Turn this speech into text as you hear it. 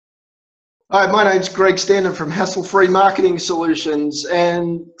Hi, my name's Greg Standen from Hassle-Free Marketing Solutions,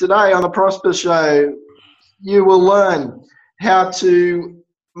 and today on the Prosper Show, you will learn how to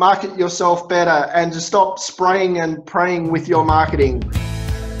market yourself better and to stop spraying and praying with your marketing.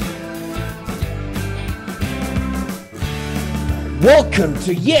 Welcome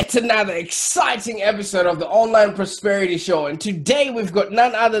to yet another exciting episode of the Online Prosperity Show, and today we've got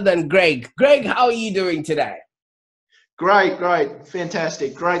none other than Greg. Greg, how are you doing today? Great,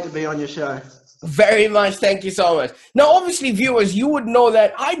 fantastic. Great to be on your show. Very much. Thank you so much. Now, obviously, viewers, you would know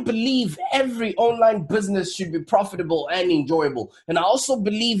that I believe every online business should be profitable and enjoyable. And I also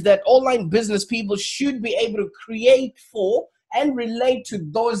believe that online business people should be able to create for and relate to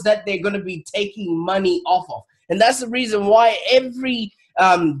those that they're going to be taking money off of. And that's the reason why every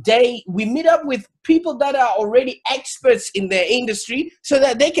day we meet up with people that are already experts in their industry so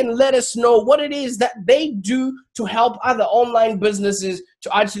that they can let us know what it is that they do to help other online businesses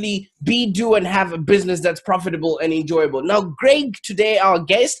to actually do and have a business that's profitable and enjoyable. Now, Greg, today our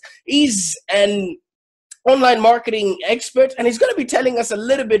guest is an online marketing expert, and he's going to be telling us a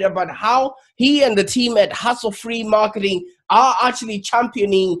little bit about how he and the team at Hustle Free Marketing are actually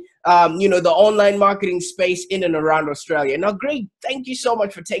championing the online marketing space in and around Australia. Now, Greg, thank you so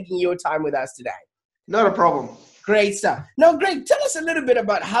much for taking your time with us today. Not a problem. Great stuff. Now, Greg, tell us a little bit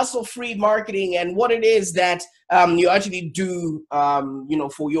about Hustle Free Marketing and what it is that you actually do,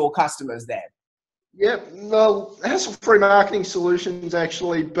 for your customers there. Yep. Well, Hassle-Free Marketing Solutions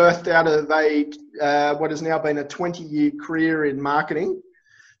actually birthed out of what has now been a 20-year career in marketing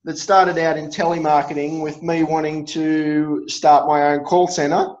that started out in telemarketing with me wanting to start my own call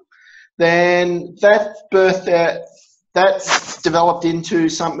center. Then that developed into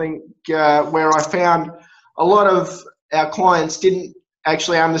something where I found a lot of our clients didn't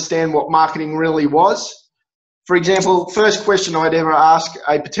actually understand what marketing really was. For example, first question I'd ever ask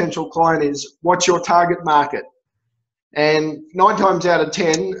a potential client is, what's your target market? And 9 times out of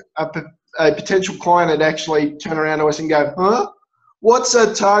 10, a potential client would actually turn around to us and go, huh? What's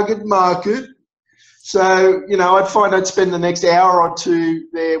a target market? So, I'd spend the next hour or two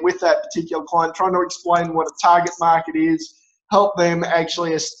there with that particular client trying to explain what a target market is, help them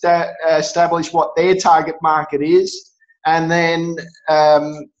actually establish what their target market is, and then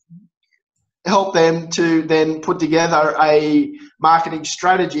help them to then put together a marketing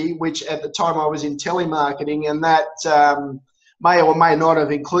strategy, which at the time I was in telemarketing, and that may or may not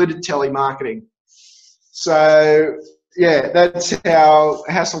have included telemarketing. So, yeah, that's how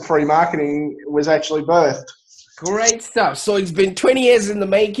Hassle-Free Marketing was actually birthed. Great stuff. So it's been 20 years in the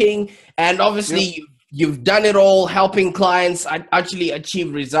making, and obviously Yep. You've done it all, helping clients actually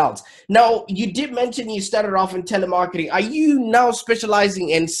achieve results. Now, you did mention you started off in telemarketing. Are you now specializing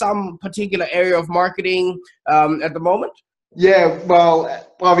in some particular area of marketing at the moment? Yeah, well,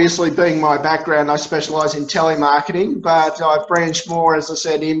 obviously being my background, I specialize in telemarketing, but I've branched more, as I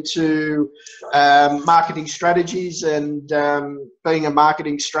said, into marketing strategies and being a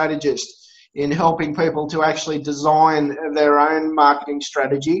marketing strategist in helping people to actually design their own marketing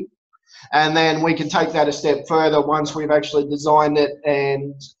strategy. And then we can take that a step further. Once we've actually designed it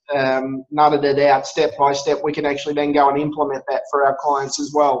and nutted it out step by step, we can actually then go and implement that for our clients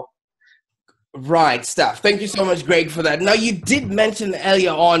as well. Right stuff. Thank you so much, Greg, for that. Now, you did mention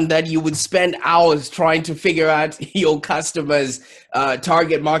earlier on that you would spend hours trying to figure out your customers'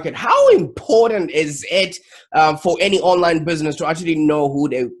 target market. How important is it for any online business to actually know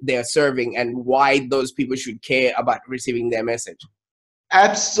who they're serving and why those people should care about receiving their message?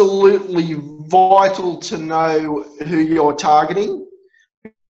 Absolutely vital to know who you're targeting,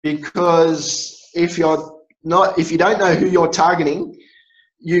 because if you don't know who you're targeting,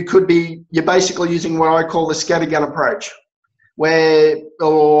 you're basically using what I call the scattergun approach,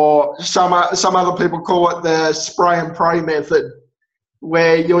 or some other people call it the spray and pray method,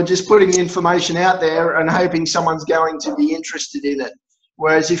 where you're just putting information out there and hoping someone's going to be interested in it.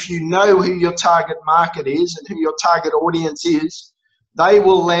 Whereas if you know who your target market is and who your target audience is, they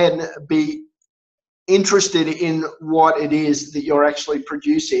will then be interested in what it is that you're actually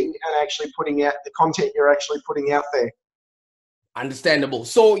producing and actually putting out the content you're actually putting out there. Understandable.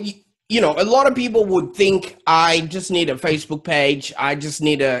 So, a lot of people would think I just need a Facebook page, I just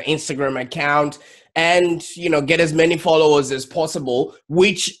need an Instagram account, and, get as many followers as possible,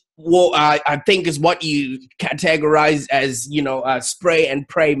 which I think is what you categorize as, spray and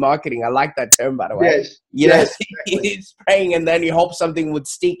pray marketing. I like that term, by the way. Yes. Exactly. Spraying, and then you hope something would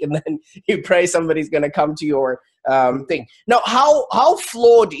stick, and then you pray somebody's going to come to your thing. Now, how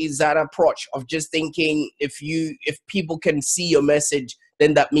flawed is that approach of just thinking if people can see your message,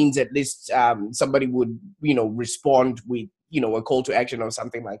 then that means at least somebody would, respond with, a call to action or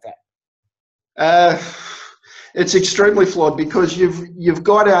something like that? It's extremely flawed because you've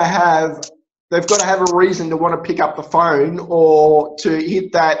got to have they've got to have a reason to want to pick up the phone or to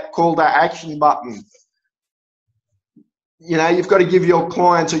hit that call to action button. You know, you've got to give your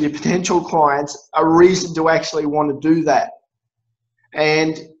clients or your potential clients a reason to actually want to do that.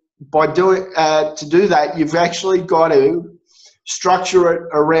 And by doing to do that, you've actually got to structure it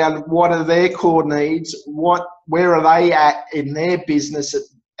around what are their core needs, where are they at in their business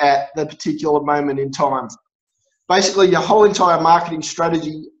at the particular moment in time. Basically, your whole entire marketing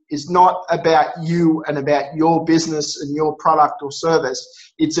strategy is not about you and about your business and your product or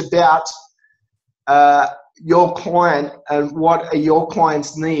service. It's about your client and what are your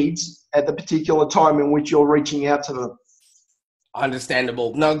client's needs at the particular time in which you're reaching out to them.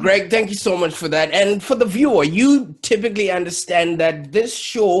 Understandable. Now, Greg, thank you so much for that. And for the viewer, you typically understand that this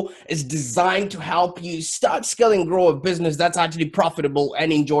show is designed to help you start, scale, and grow a business that's actually profitable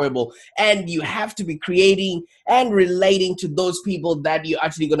and enjoyable. And you have to be creating and relating to those people that you're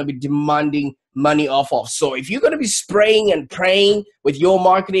actually going to be demanding money off of. So if you're going to be spraying and praying with your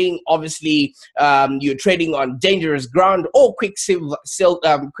marketing, obviously you're trading on dangerous ground or quicksand,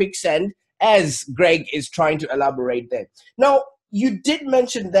 as Greg is trying to elaborate there. Now, you did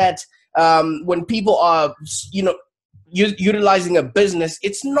mention that when people are, utilizing a business,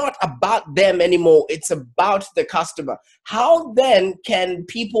 it's not about them anymore. It's about the customer. How then can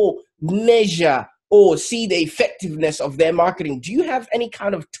people measure or see the effectiveness of their marketing? Do you have any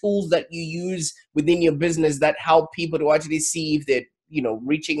kind of tools that you use within your business that help people to actually see if they're,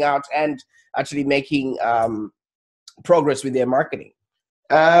 reaching out and actually making progress with their marketing?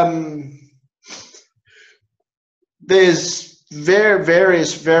 There's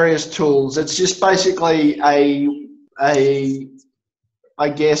various tools. It's just basically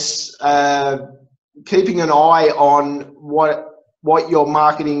keeping an eye on what your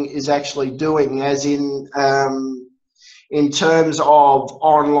marketing is actually doing, as in terms of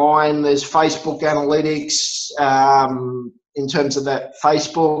online, there's Facebook analytics, in terms of that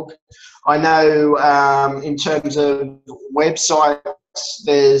Facebook. I know in terms of websites,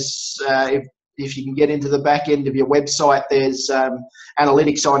 there's, if you can get into the back end of your website, there's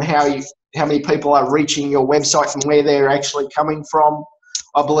analytics on how many people are reaching your website and where they're actually coming from.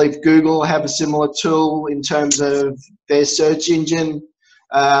 I believe Google have a similar tool in terms of their search engine.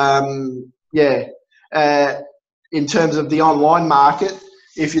 In terms of the online market,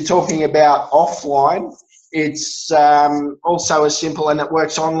 if you're talking about offline, it's also as simple, and it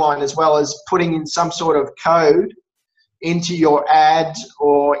works online as well, as putting in some sort of code into your ad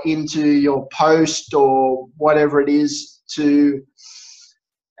or into your post or whatever it is to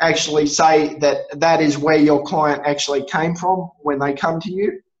actually say that is where your client actually came from when they come to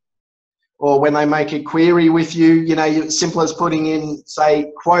you, or when they make a query with you. It's simple as putting in,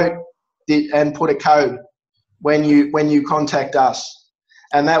 say, quote and put a code when you contact us,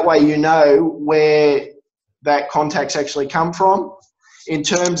 and that way you know where that contact's actually come from. In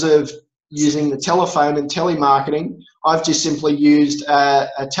terms of using the telephone and telemarketing, I've just simply used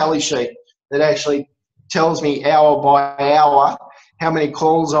a tally sheet that actually tells me hour by hour how many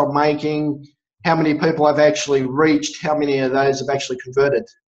calls I'm making, how many people I've actually reached, how many of those have actually converted.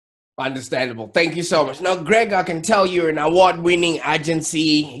 Understandable. Thank you so much. Now, Greg, I can tell you're an award-winning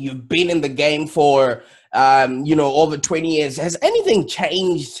agency. You've been in the game for, over 20 years. Has anything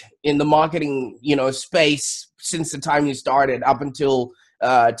changed in the marketing, space since the time you started up until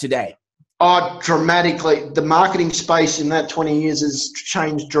today? Oh, dramatically. The marketing space in that 20 years has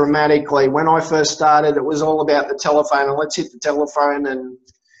changed dramatically. When I first started, it was all about the telephone, and let's hit the telephone, and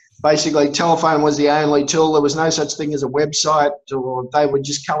basically telephone was the only tool. There was no such thing as a website, or they were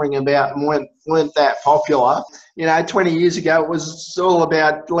just coming about and weren't that popular. 20 years ago, it was all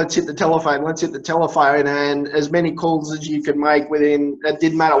about let's hit the telephone, and as many calls as you could make within, it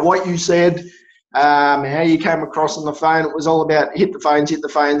didn't matter what you said, how you came across on the phone. It was all about hit the phones,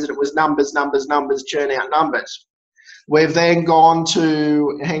 and it was numbers, churn out numbers. We've then gone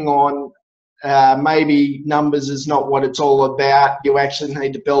to, hang on, maybe numbers is not what it's all about. You actually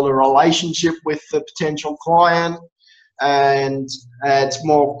need to build a relationship with the potential client, and it's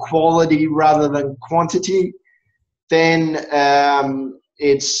more quality rather than quantity. Then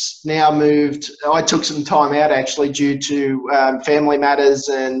it's now moved. I took some time out actually due to family matters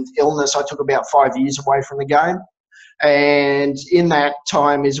and illness. I took about 5 years away from the game. And in that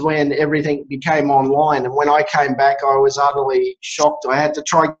time is when everything became online. And when I came back, I was utterly shocked. I had to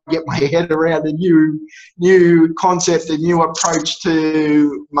try and get my head around a new concept, a new approach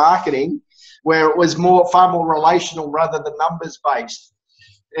to marketing, where it was far more relational rather than numbers based.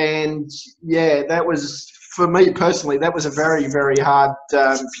 And yeah, that was for me personally, that was a very, very hard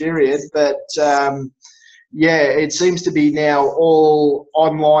period. But yeah, it seems to be now all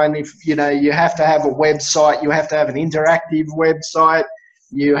online. If you have to have a website, you have to have an interactive website.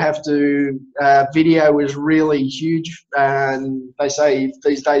 You have to, video is really huge, and they say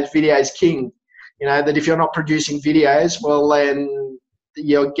these days video is king. That if you're not producing videos, well, then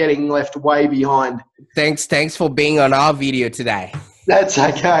you're getting left way behind. Thanks for being on our video today. That's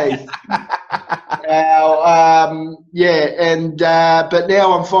okay. But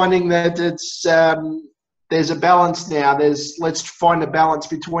now I'm finding that it's there's a balance now. Let's find a balance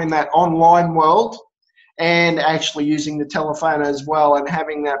between that online world and actually using the telephone as well, and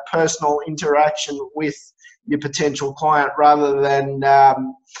having that personal interaction with your potential client, rather than,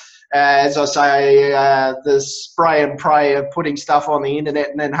 as I say, the spray and pray of putting stuff on the internet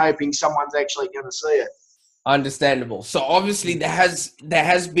and then hoping someone's actually going to see it. Understandable. So obviously there has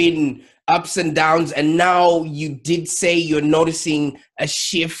been ups and downs, and now you did say you're noticing a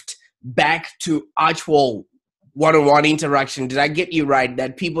shift back to actual one-on-one interaction. Did I get you right?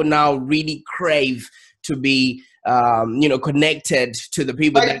 That people now really crave to be, connected to the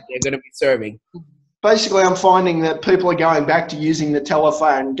people that they're going to be serving. Basically, I'm finding that people are going back to using the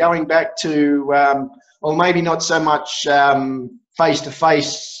telephone, going back to, well, maybe not so much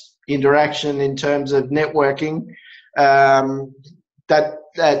face-to-face interaction in terms of networking. That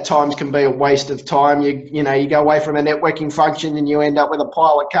at times can be a waste of time. You go away from a networking function and you end up with a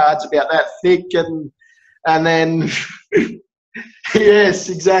pile of cards about that thick, and then yes,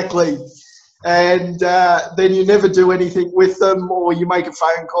 exactly. And then you never do anything with them, or you make a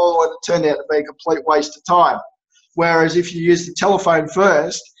phone call and it turned out to be a complete waste of time. Whereas if you use the telephone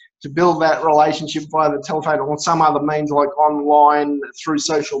first to build that relationship via the telephone or some other means like online through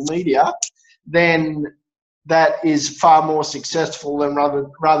social media, then that is far more successful than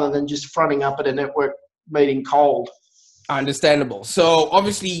rather than just fronting up at a network meeting cold. Understandable. So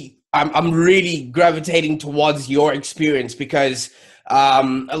obviously I'm really gravitating towards your experience, because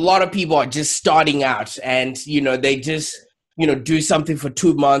a lot of people are just starting out, and they just do something for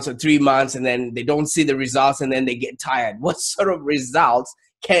 2 months or 3 months, and then they don't see the results, and then they get tired. What sort of results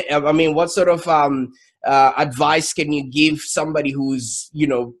what sort of advice can you give somebody who's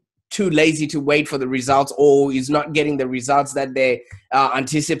too lazy to wait for the results, or is not getting the results that they're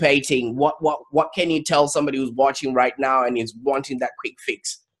anticipating? What can you tell somebody who's watching right now and is wanting that quick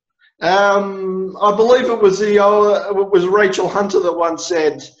fix? I believe it was Rachel Hunter that once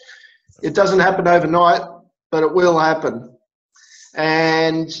said, "It doesn't happen overnight, but it will happen."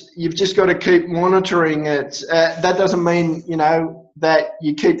 And you've just got to keep monitoring it. That doesn't mean that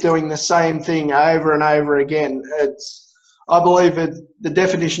you keep doing the same thing over and over again. I believe the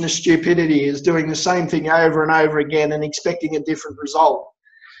definition of stupidity is doing the same thing over and over again and expecting a different result.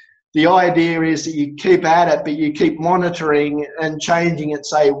 The idea is that you keep at it, but you keep monitoring and changing it,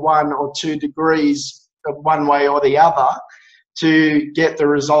 say 1 or 2 degrees of one way or the other, to get the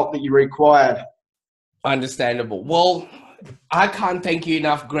result that you required. Understandable. Well, I can't thank you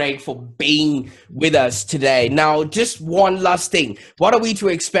enough, Greg, for being with us today. Now, just one last thing. What are we to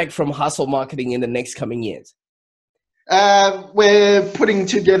expect from Hustle Marketing in the next coming years? We're putting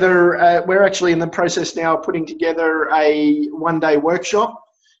together, we're actually in the process now of putting together a one-day workshop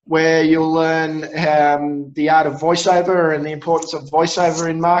where you'll learn the art of voiceover and the importance of voiceover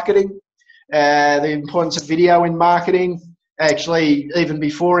in marketing, the importance of video in marketing. Actually, even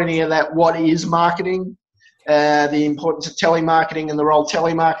before any of that, what is marketing? The importance of telemarketing and the role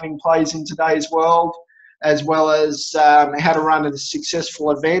telemarketing plays in today's world, as well as how to run a successful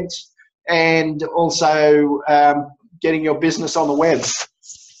event, and also getting your business on the web.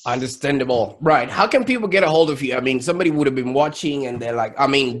 Understandable. Right. How can people get a hold of you? Somebody would have been watching and they're like,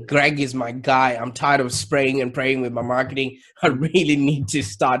 Greg is my guy. I'm tired of spraying and praying with my marketing. I really need to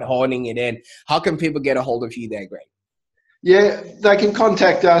start honing it in. How can people get a hold of you there, Greg? Yeah, they can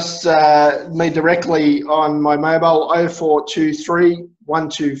contact us, me directly on my mobile 0423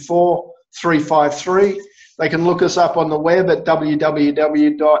 124 353. They can look us up on the web at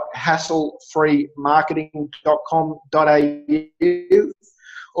www.hasslefreemarketing.com.au,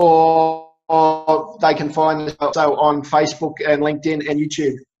 or they can find us also on Facebook and LinkedIn and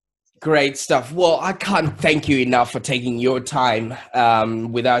YouTube. Great stuff. Well, I can't thank you enough for taking your time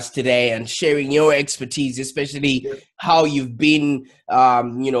with us today and sharing your expertise, especially how you've been,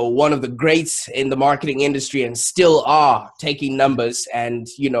 one of the greats in the marketing industry and still are taking numbers and,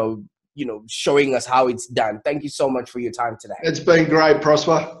 showing us how it's done. Thank you so much for your time today. It's been great,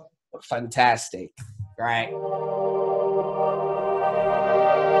 Prosper. Fantastic. Great.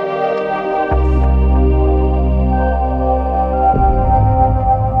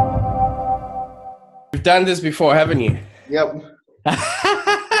 You've done this before, haven't you? Yep.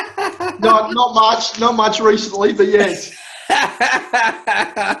 Not much recently, but yes.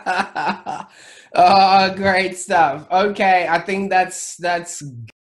 Oh, great stuff. Okay, I think that's